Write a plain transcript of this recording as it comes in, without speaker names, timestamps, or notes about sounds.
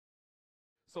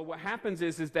So what happens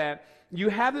is that you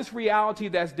have this reality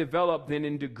that's developed then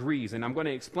in degrees. And I'm going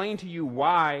to explain to you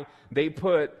why they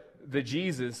put the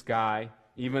Jesus guy,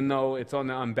 even though it's on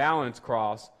the unbalanced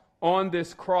cross, on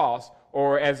this cross,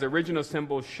 or as the original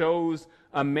symbol shows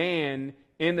a man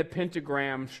in the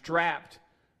pentagram strapped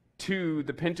to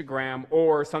the pentagram,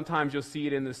 or sometimes you'll see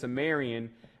it in the Sumerian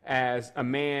as a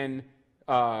man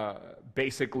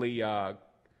basically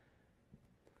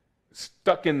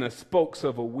stuck in the spokes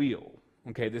of a wheel.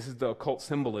 Okay, this is the occult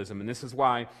symbolism, and this is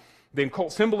why the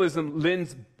occult symbolism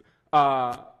lends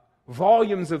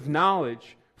volumes of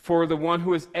knowledge for the one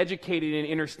who is educated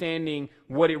in understanding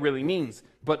what it really means,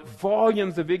 but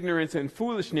volumes of ignorance and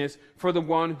foolishness for the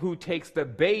one who takes the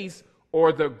base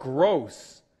or the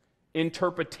gross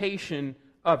interpretation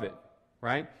of it,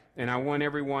 right? And I want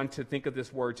everyone to think of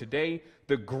this word today,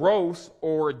 the gross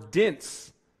or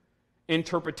dense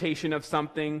interpretation of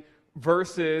something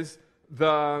versus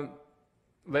the,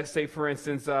 let's say, for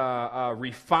instance,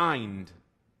 refined,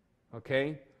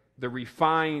 okay? The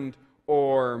refined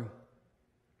or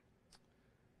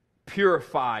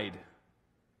purified,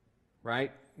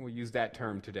 right? We'll use that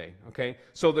term today, okay?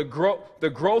 So the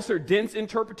gross or dense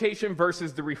interpretation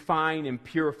versus the refined and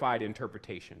purified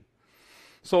interpretation.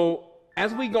 So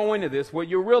as we go into this, what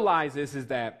you'll realize is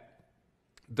that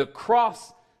the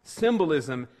cross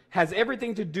symbolism has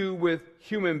everything to do with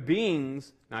human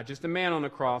beings, not just a man on the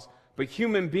cross, but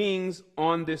human beings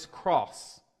on this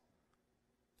cross,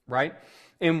 right?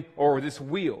 Or this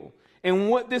wheel. And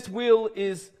what this wheel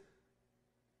is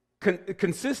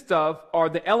consists of are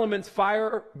the elements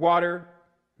fire, water.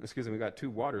 Excuse me, we got two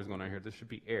waters going on here. This should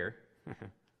be air.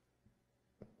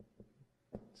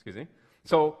 Excuse me.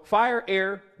 So fire,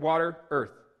 air, water,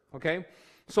 earth. Okay?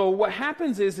 So what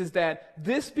happens is that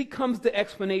this becomes the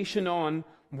explanation on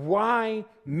why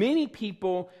many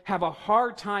people have a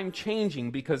hard time changing,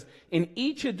 because in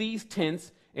each of these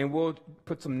tenets, and we'll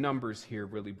put some numbers here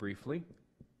really briefly,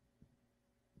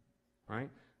 right?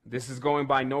 This is going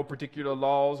by no particular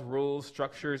laws, rules,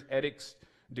 structures, edicts,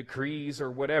 decrees,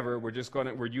 or whatever.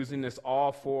 We're using this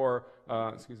all for,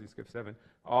 excuse me, skip 7,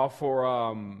 all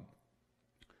for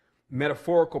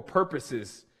metaphorical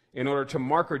purposes in order to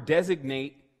mark or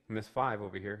designate. I missed 5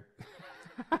 over here.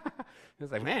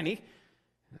 It's like, man,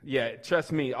 yeah,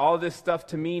 trust me, all this stuff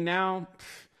to me now,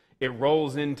 it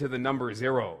rolls into the number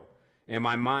 0, and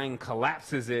my mind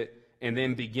collapses it and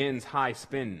then begins high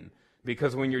spin.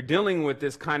 Because when you're dealing with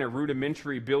this kind of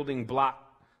rudimentary building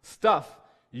block stuff,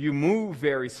 you move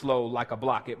very slow like a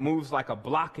block. It moves like a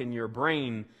block in your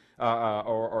brain,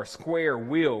 or square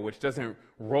wheel, which doesn't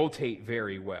rotate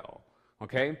very well,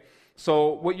 okay?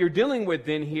 So what you're dealing with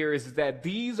then here is that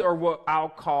these are what I'll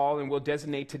call, and we'll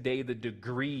designate today, the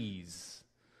degrees,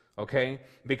 okay?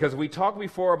 Because we talked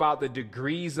before about the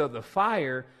degrees of the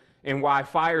fire and why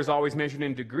fire is always measured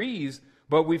in degrees,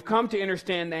 but we've come to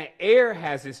understand that air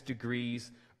has its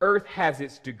degrees, earth has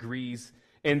its degrees,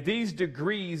 and these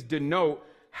degrees denote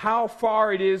how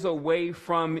far it is away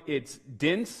from its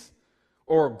dense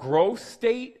or gross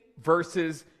state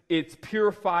versus its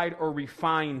purified or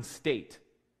refined state,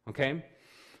 okay?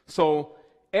 So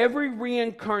every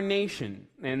reincarnation,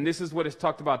 and this is what is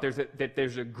talked about, that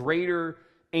there's a greater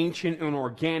ancient and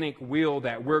organic wheel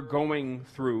that we're going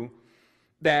through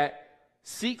that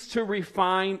seeks to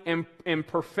refine and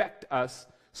perfect us,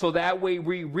 so that way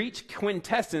we reach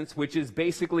quintessence, which is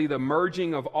basically the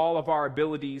merging of all of our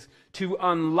abilities to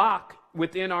unlock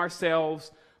within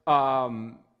ourselves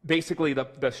basically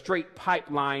the straight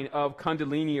pipeline of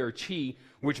Kundalini or Chi,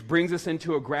 which brings us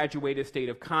into a graduated state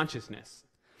of consciousness.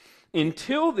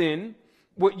 Until then,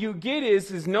 what you get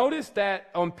is notice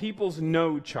that on people's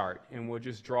node chart, and we'll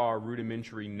just draw a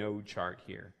rudimentary node chart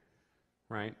here,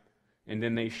 right? And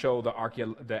then they show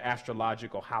the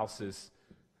astrological houses.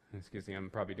 Excuse me,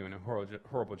 I'm probably doing a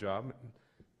horrible job.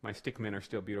 My stickmen are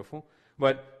still beautiful.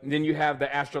 But then you have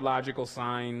the astrological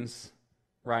signs,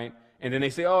 right? And then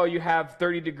they say, oh, you have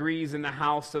 30 degrees in the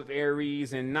house of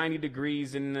Aries and 90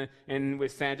 degrees in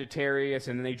with Sagittarius,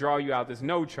 and then they draw you out this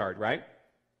node chart, right?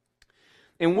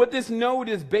 And what this node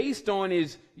is based on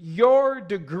is your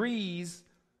degrees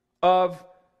of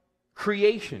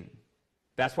creation.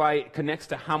 That's why it connects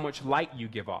to how much light you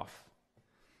give off.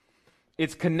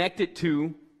 It's connected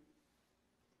to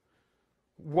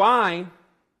why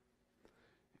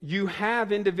you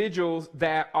have individuals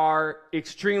that are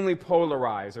extremely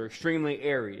polarized or extremely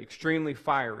airy, extremely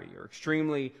fiery, or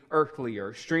extremely earthly, or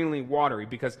extremely watery,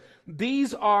 because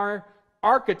these are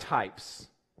archetypes.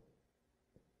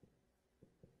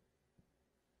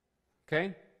 Okay?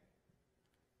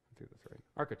 I think that's right.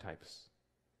 Archetypes.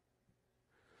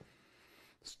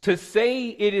 To say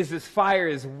it is as fire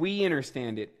as we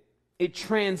understand it, it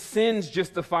transcends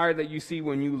just the fire that you see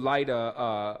when you light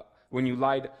a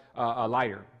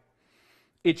lighter.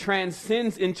 It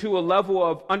transcends into a level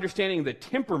of understanding the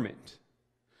temperament,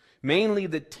 mainly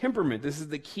the temperament. This is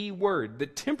the key word, the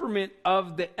temperament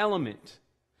of the element.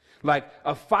 Like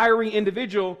a fiery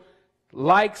individual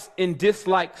likes and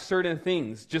dislikes certain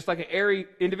things, just like an airy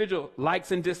individual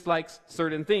likes and dislikes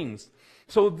certain things.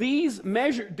 So these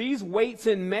weights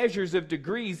and measures of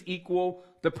degrees equal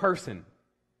the person.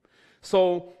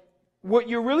 So what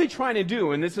you're really trying to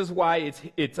do, and this is why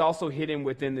it's also hidden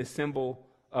within the symbol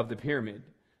of the pyramid,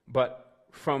 but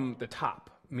from the top,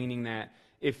 meaning that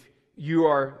if you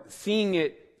are seeing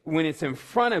it when it's in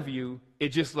front of you, it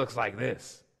just looks like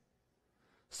this.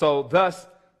 So thus,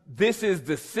 this is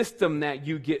the system that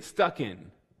you get stuck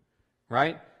in,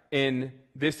 right? And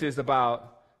this is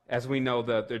about, as we know,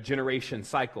 the generation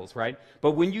cycles, right?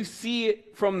 But when you see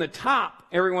it from the top,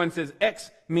 everyone says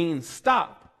X means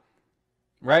stop,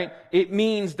 right? It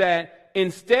means that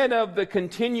instead of the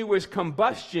continuous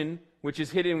combustion, which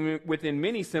is hidden within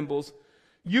many symbols,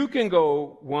 you can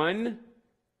go 1,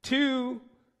 2,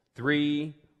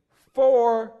 3,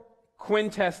 4,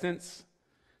 quintessence.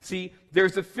 See,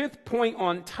 there's a fifth point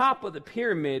on top of the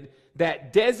pyramid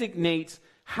that designates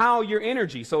how your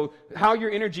energy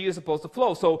is supposed to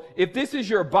flow. So if this is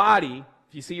your body,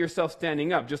 if you see yourself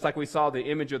standing up, just like we saw the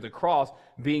image of the cross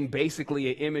being basically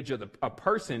an image of a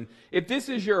person, if this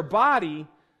is your body,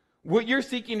 what you're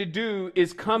seeking to do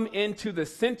is come into the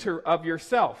center of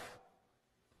yourself.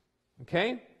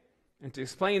 Okay? And to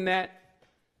explain that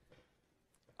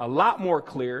a lot more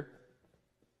clear,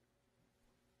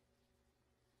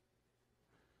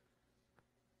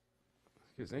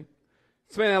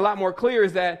 explain it a lot more clear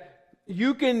is that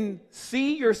you can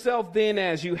see yourself then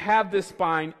as you have this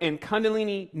spine, and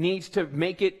Kundalini needs to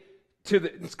make it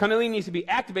Kundalini needs to be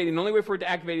activated, and the only way for it to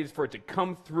activate is for it to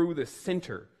come through the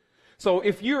center. So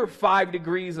if you're 5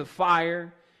 degrees of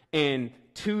fire and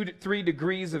 2 to 3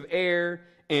 degrees of air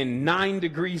and 9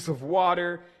 degrees of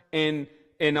water and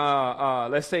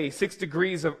let's say 6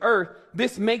 degrees of earth,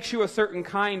 this makes you a certain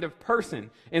kind of person.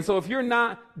 And so if you're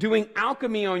not doing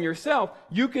alchemy on yourself,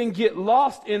 you can get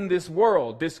lost in this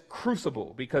world, this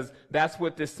crucible, because that's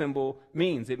what this symbol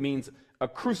means. It means a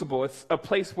crucible. It's a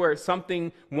place where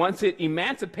something, once it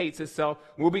emancipates itself,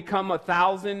 will become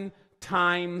 1,000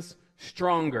 times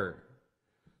stronger.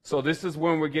 So this is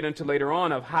when we get into later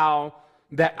on of how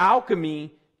that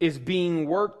alchemy is being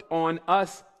worked on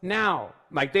us now.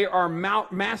 Like they are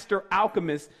master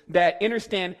alchemists that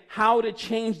understand how to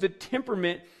change the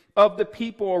temperament of the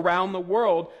people around the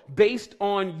world based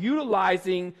on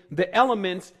utilizing the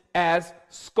elements as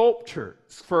sculpture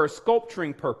for a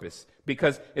sculpturing purpose.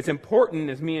 Because it's important,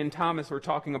 as me and Thomas were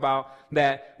talking about,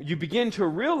 that you begin to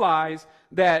realize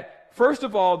that, first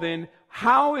of all, then,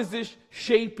 how is this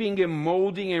shaping and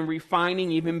molding and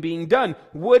refining even being done?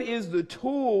 What is the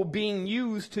tool being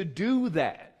used to do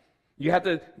that? You have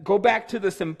to go back to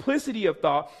the simplicity of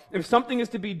thought. If something is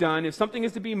to be done, if something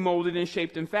is to be molded and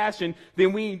shaped and fashioned,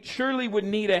 then we surely would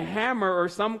need a hammer or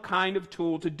some kind of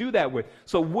tool to do that with.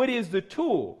 So what is the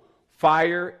tool?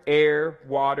 Fire, air,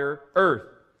 water, earth.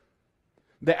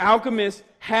 The alchemist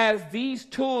has these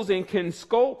tools and can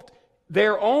sculpt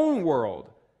their own world.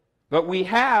 But we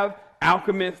have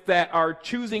alchemists that are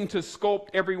choosing to sculpt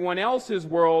everyone else's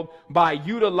world by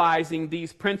utilizing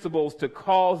these principles to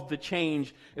cause the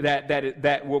change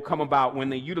that will come about when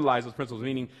they utilize those principles,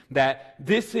 meaning that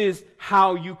this is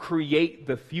how you create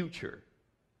the future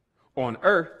on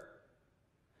earth.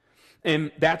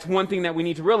 And that's one thing that we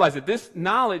need to realize, that this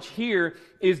knowledge here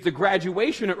is the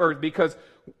graduation of earth, because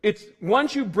it's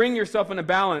once you bring yourself in a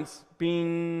balance,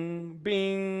 bing,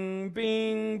 bing,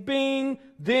 bing, bing,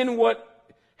 then what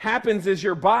happens is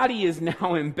your body is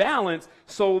now in balance,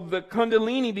 so the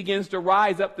Kundalini begins to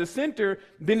rise up the center,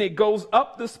 then it goes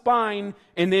up the spine,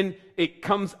 and then it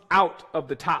comes out of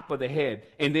the top of the head,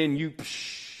 and then you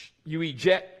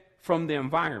eject from the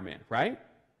environment, right?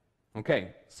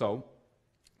 Okay, so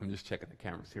I'm just checking the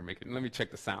cameras here. Let me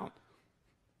check the sound.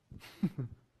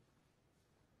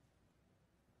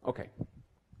 Okay.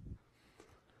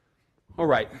 All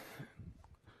right.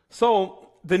 So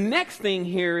the next thing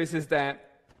here is that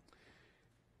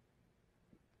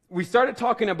we started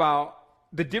talking about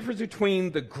the difference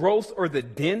between the gross or the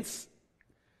dense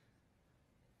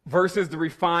versus the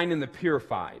refined and the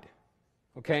purified.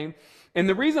 Okay? And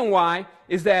the reason why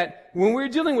is that when we're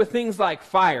dealing with things like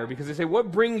fire, because they say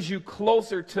what brings you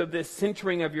closer to this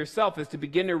centering of yourself is to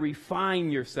begin to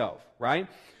refine yourself, right?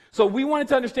 So we wanted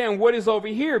to understand what is over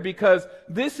here, because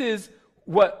this is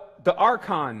what the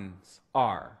Archons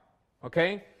are.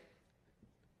 Okay?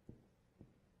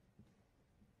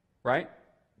 Right?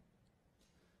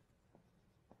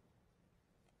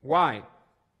 Why?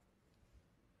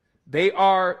 They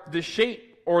are the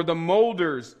shape or the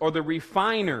molders or the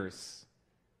refiners.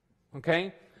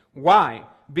 Okay? Why?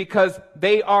 Because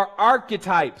they are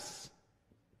archetypes.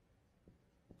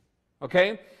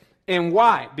 Okay? And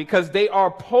why? Because they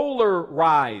are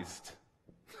polarized.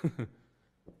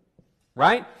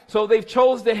 Right? So they've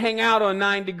chose to hang out on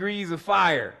 9 degrees of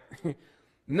fire.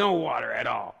 No water at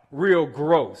all. Real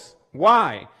gross.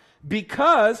 Why?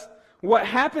 Because what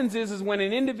happens is when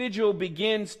an individual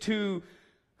begins to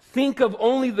think of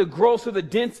only the gross or the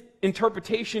dense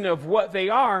interpretation of what they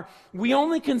are, we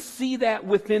only can see that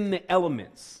within the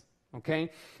elements. Okay?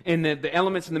 And the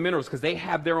elements and the minerals, because they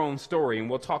have their own story. And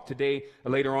we'll talk today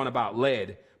later on about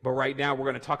lead. But right now we're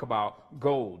going to talk about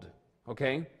gold.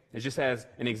 Okay? It's just as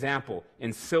an example.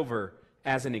 And silver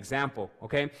as an example.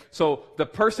 Okay? So the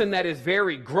person that is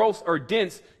very gross or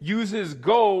dense uses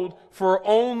gold for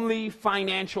only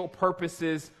financial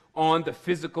purposes on the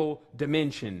physical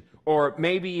dimension. Or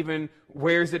maybe even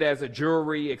wears it as a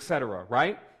jewelry, etc.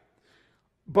 Right?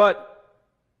 But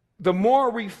the more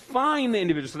refined the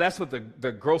individual, so that's what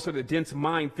the gross or the dense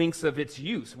mind thinks of its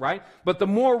use, right? But the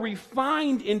more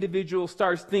refined individual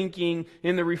starts thinking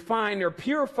in the refined or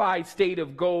purified state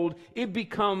of gold, it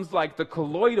becomes like the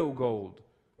colloidal gold,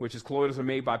 which is colloidals are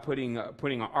made by putting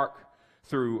an arc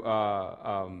through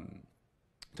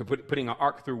putting an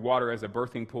arc through water as a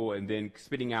birthing pool and then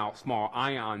spitting out small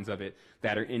ions of it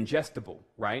that are ingestible,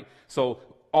 right? So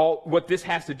what this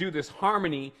has to do, this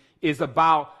harmony, is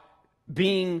about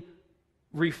being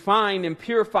refined and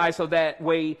purified so that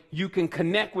way you can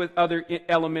connect with other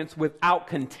elements without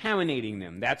contaminating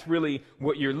them. That's really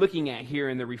what you're looking at here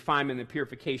in the refinement and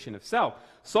purification of self.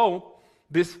 So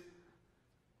the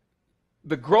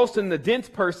gross and the dense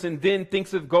person then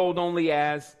thinks of gold only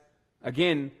as,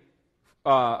 again,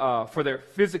 for their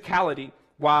physicality,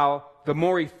 while the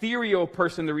more ethereal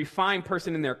person, the refined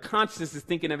person in their consciousness is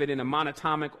thinking of it in a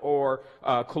monatomic or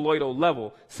colloidal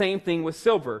level. Same thing with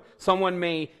silver. Someone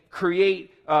may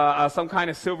create some kind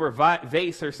of silver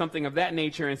vase or something of that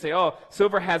nature and say, oh,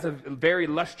 silver has a very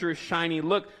lustrous, shiny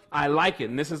look. I like it.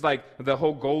 And this is like the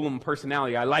whole golem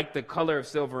personality. I like the color of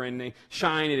silver, and they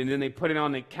shine it, and then they put it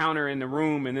on the counter in the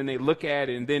room, and then they look at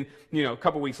it, and then, a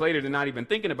couple weeks later, they're not even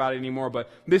thinking about it anymore. But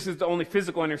this is the only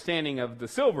physical understanding of the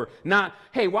silver. Not,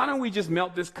 hey, why don't we just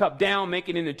melt this cup down, make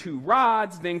it into 2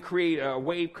 rods, then create a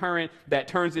wave current that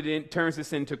turns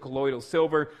this into colloidal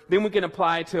silver. Then we can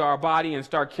apply it to our body and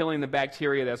start killing the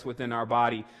bacteria that's within our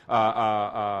body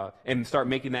and start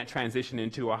making that transition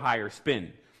into a higher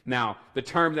spin. Now, the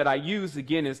term that I use,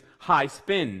 again, is high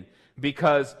spin,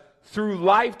 because through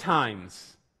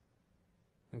lifetimes,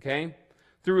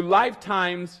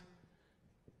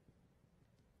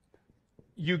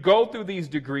 you go through these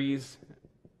degrees,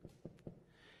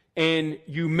 and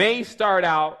you may start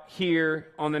out here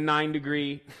on the 9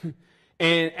 degree,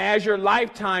 and as your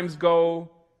lifetimes go,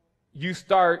 you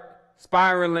start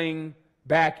spiraling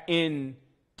back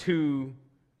into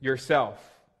yourself,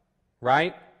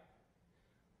 right?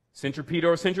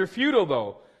 Centripetal or centrifugal,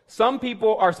 though. Some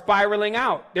people are spiraling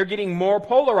out. They're getting more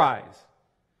polarized.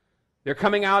 They're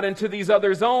coming out into these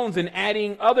other zones and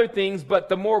adding other things, but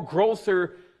the more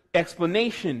grosser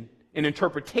explanation and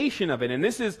interpretation of it. And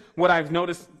this is what I've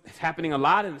noticed is happening a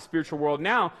lot in the spiritual world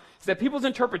now, is that people's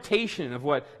interpretation of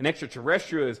what an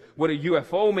extraterrestrial is, what a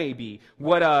UFO may be,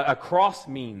 what a cross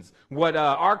means, what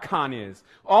Archon is.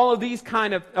 All of these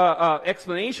kind of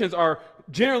explanations are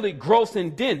generally gross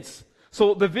and dense.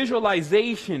 So the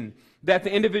visualization that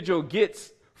the individual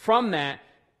gets from that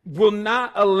will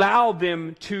not allow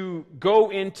them to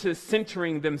go into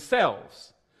centering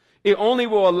themselves. It only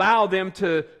will allow them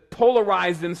to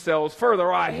polarize themselves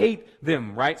further. Oh, I hate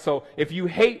them, right? So if you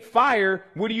hate fire,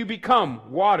 what do you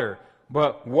become? Water.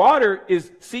 But water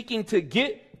is seeking to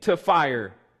get to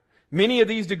fire. Many of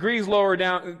these degrees lower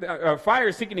down, fire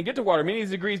is seeking to get to water. Many of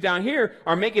these degrees down here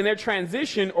are making their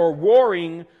transition or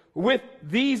warring with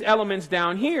these elements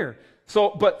down here.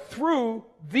 So, but through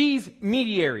these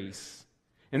mediaries,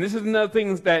 and this is another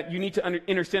thing that you need to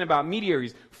understand about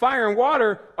mediaries. Fire and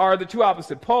water are the 2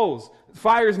 opposite poles.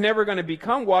 Fire is never going to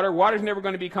become water. Water is never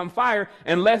going to become fire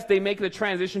unless they make the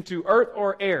transition to earth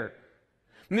or air.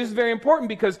 And this is very important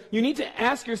because you need to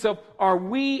ask yourself, are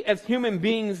we as human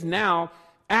beings now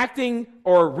acting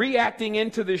or reacting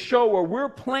into this show where we're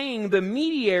playing the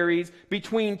mediaries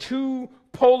between 2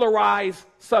 polarized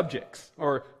subjects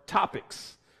or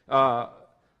topics,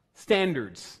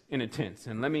 standards in a sense?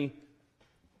 And let me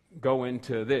go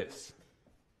into this.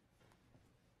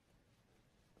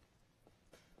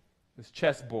 this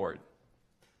chessboard.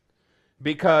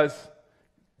 Because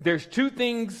there's two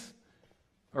things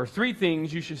or three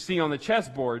things you should see on the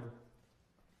chessboard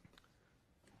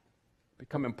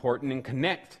become important and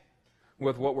connect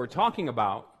with what we're talking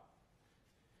about.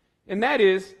 And that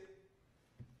is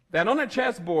that on a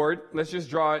chessboard, let's just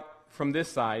draw it from this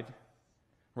side,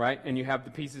 right? And you have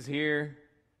the pieces here,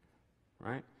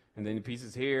 right? And then the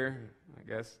pieces here, I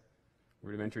guess,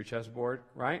 rudimentary chessboard,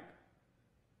 right?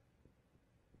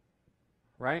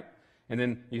 Right? And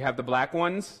then you have the black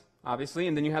ones, obviously,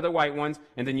 and then you have the white ones,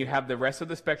 and then you have the rest of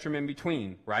the spectrum in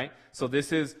between, right? So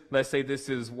this is, let's say this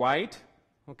is white,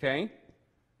 okay?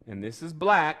 And this is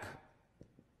black,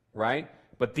 right?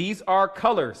 But these are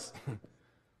colors,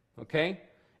 okay?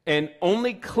 And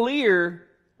only clear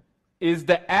is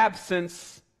the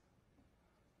absence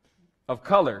of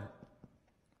color,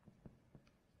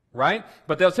 right?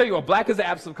 But they'll tell you, well, black is the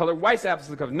absence of color, white's the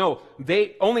absence of color. No,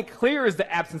 only clear is the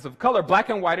absence of color. Black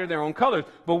and white are their own colors.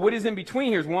 But what is in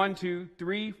between here is 1, 2,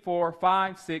 3, 4,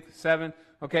 5, 6, 7,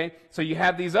 okay? So you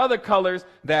have these other colors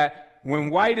that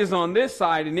when white is on this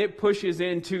side and it pushes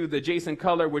into the adjacent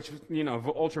color, which, you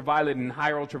know, ultraviolet and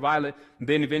higher ultraviolet,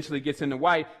 then eventually gets into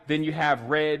white, then you have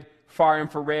red, far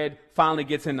infrared, finally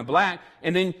gets into black,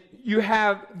 and then you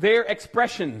have their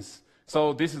expressions.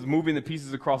 So this is moving the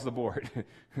pieces across the board.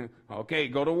 Okay,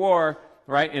 go to war,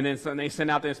 right? And then they send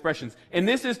out the expressions. And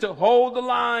this is to hold the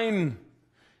line,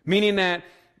 meaning that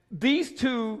these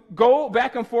two go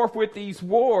back and forth with these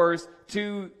wars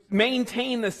to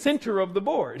maintain the center of the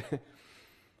board.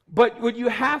 But what you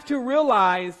have to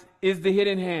realize is the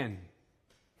hidden hand.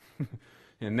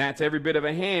 And that's every bit of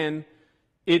a hand.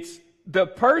 It's the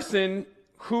person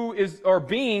who is, or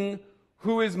being,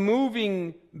 who is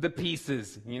moving the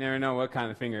pieces. You never know what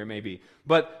kind of finger it may be.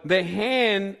 But the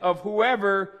hand of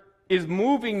whoever is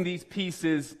moving these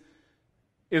pieces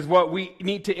is what we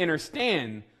need to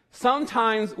understand.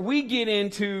 Sometimes we get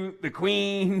into the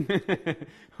queen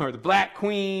or the black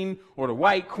queen or the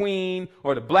white queen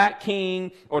or the black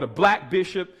king or the black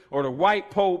bishop or the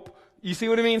white pope. You see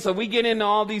what I mean? So we get into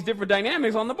all these different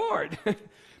dynamics on the board.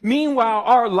 Meanwhile,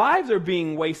 our lives are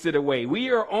being wasted away.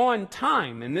 We are on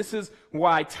time. And this is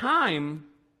why time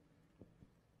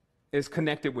is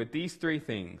connected with these three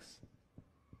things.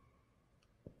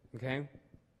 Okay?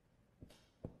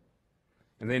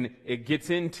 And then it gets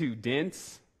into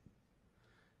dense.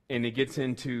 And it gets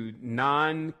into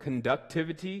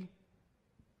non-conductivity,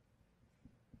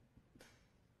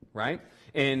 right?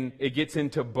 And it gets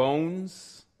into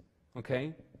bones,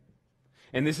 okay?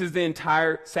 And this is the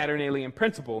entire Saturnalian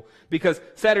principle, because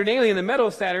Saturnalian, the metal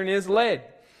of Saturn is lead.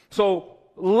 So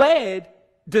lead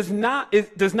does not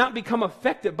become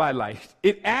affected by light.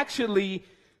 It actually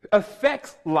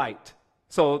affects light.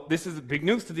 So this is big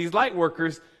news to these light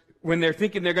workers when they're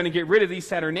thinking they're going to get rid of these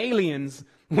Saturnalians,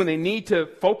 when they need to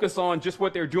focus on just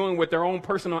what they're doing with their own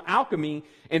personal alchemy,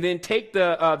 and then take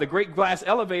the great glass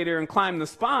elevator and climb the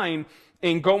spine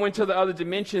and go into the other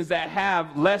dimensions that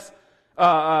have less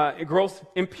gross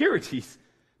impurities.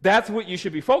 That's what you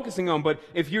should be focusing on. But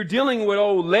if you're dealing with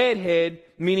old lead head,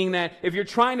 meaning that if you're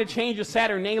trying to change a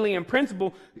Saturnalian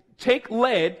principle, take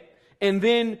lead and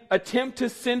then attempt to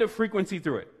send a frequency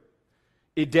through it.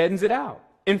 It deadens it out.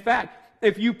 In fact,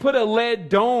 if you put a lead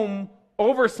dome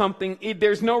over something,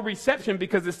 there's no reception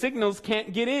because the signals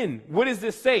can't get in. What does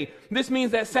this say? This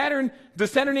means that the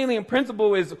Saturnalian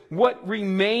principle is what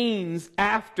remains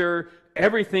after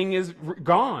everything is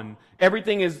gone.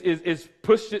 Everything is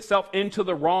pushed itself into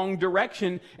the wrong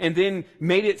direction and then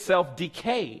made itself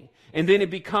decay. And then it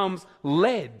becomes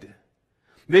lead.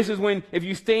 This is when, if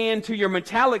you stay into your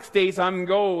metallic states, I'm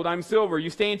gold, I'm silver, you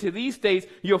stay into these states,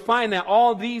 you'll find that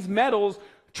all these metals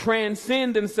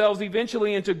transcend themselves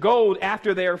eventually into gold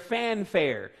after their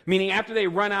fanfare, meaning after they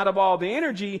run out of all the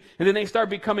energy, and then they start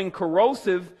becoming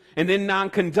corrosive and then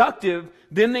non-conductive,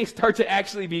 then they start to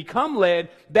actually become lead.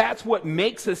 That's what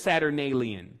makes a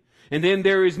Saturnalian. And then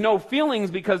there is no feelings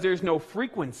because there's no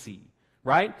frequency,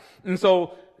 right? And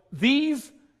so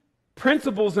these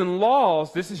principles and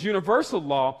laws, this is universal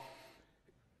law,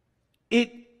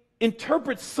 it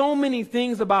interprets so many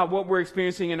things about what we're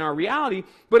experiencing in our reality,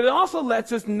 but it also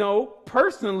lets us know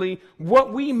personally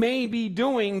what we may be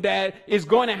doing that is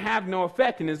going to have no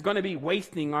effect and is going to be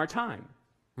wasting our time,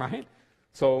 right?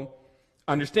 So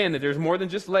understand that there's more than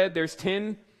just lead, there's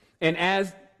tin, and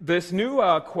as this new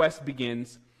quest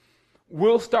begins,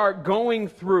 we'll start going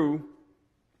through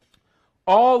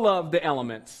all of the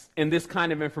elements in this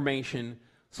kind of information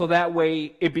so that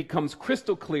way it becomes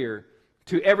crystal clear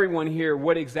to everyone here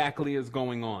what exactly is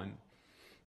going on.